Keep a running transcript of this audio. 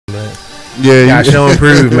Yeah, got show and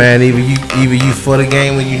prove, man. Either you for the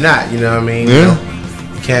game or you not. You know what I mean? Yeah. You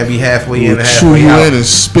know, you can't be halfway in and chew halfway you out. in and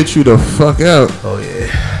spit you the fuck out. Oh yeah,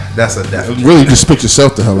 that's a definite. Really, just spit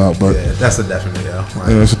yourself the hell out, but yeah, that's a definite. Yo.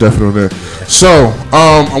 Right. Yeah, that's a definite there. Yeah. So,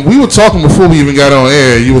 we were talking before we even got on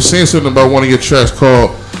air. You were saying something about one of your tracks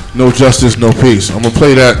called "No Justice, No Peace." I'm gonna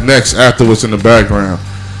play that next afterwards in the background.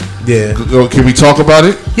 Yeah. Can we talk about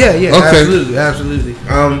it? Yeah, yeah, okay. absolutely.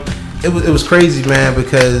 It was crazy, man,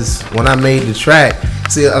 because when I made the track,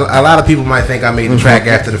 see, a lot of people might think I made the track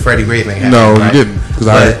after the Freddie Gray thing happened. No, right? you didn't.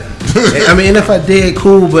 I mean, and if I did,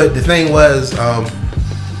 cool. But the thing was,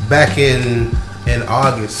 back in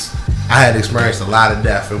August, I had experienced a lot of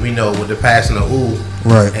death, and we know with the passing of Ooh,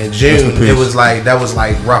 right, in June, it was like that was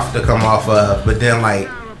like rough to come off of. But then like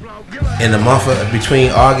in the month between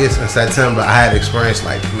August and September, I had experienced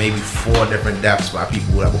like maybe 4 different deaths by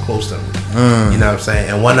people that were close to me. You know what I'm saying?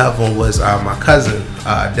 And one of them was my cousin,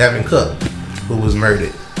 Devin Cook, who was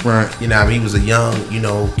murdered. Right. You know, I mean, he was a young,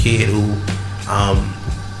 kid who,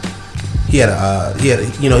 he had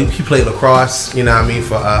he played lacrosse. You know what I mean,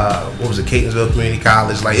 for what was it, Catonsville Community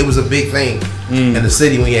College? Like, it was a big thing in the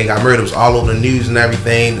city when he had got murdered. It was all over the news and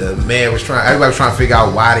everything. Everybody was trying to figure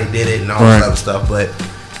out why they did it and all this other stuff. But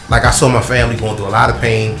like, I saw my family going through a lot of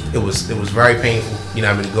pain. It was very painful, you know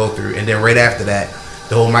what I mean, to go through. And then right after that,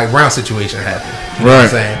 the whole Mike Brown situation happened. You know what I'm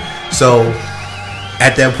saying? So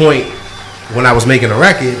at that point, when I was making a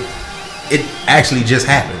record, it actually just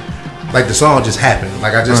happened. Like, the song just happened.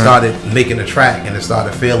 Like, I just started making a track, and it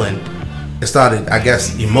started, I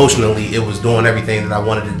guess, emotionally, it was doing everything that I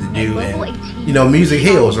wanted it to do. And, music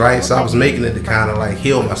heals, right? So I was making it to kind of like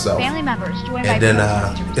heal myself. And then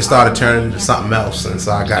it started turning into something else. And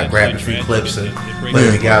so I grabbed a few clips and put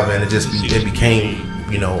it together, and it became,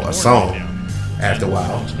 a song after a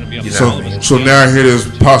while. So now I hear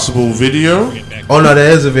there's possible video? Oh no,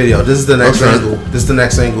 there is a video. This is the next single. This is the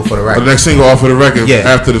next single for the record. The next single off of the record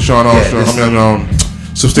after the Sean Armstrong.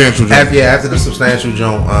 Substantial Joint. After the Substantial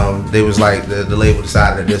Joint, they was like the label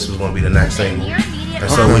decided that this was going to be the next single, and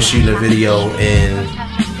so we're shooting a video in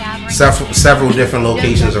several different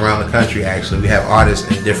locations around the country. Actually, we have artists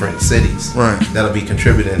in different cities that'll be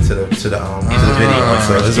contributing to the video.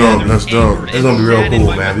 So that's dope. It's gonna be real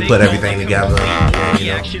cool, man. We put everything together.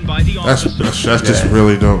 That's just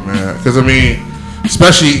really dope, man. Because I mean,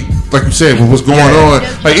 especially like you said, with what's going on,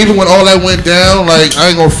 like even when all that went down, like I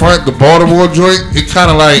ain't gonna front, the Baltimore joint, it kind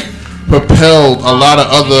of like propelled a lot of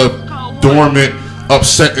other dormant,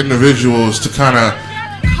 upset individuals to kind of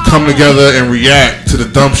come together and react to the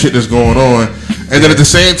dumb shit that's going on. And then at the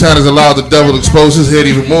same time, it's allowed the devil to expose his head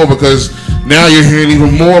even more, because now you're hearing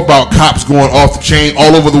even more about cops going off the chain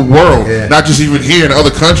all over the world, not just even here in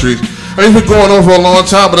other countries. I mean, it's been going on for a long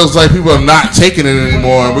time, but it's like people are not taking it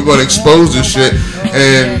anymore, and we're going to expose this shit,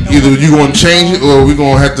 and either you're going to change it or we're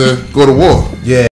going to have to go to war. Yeah.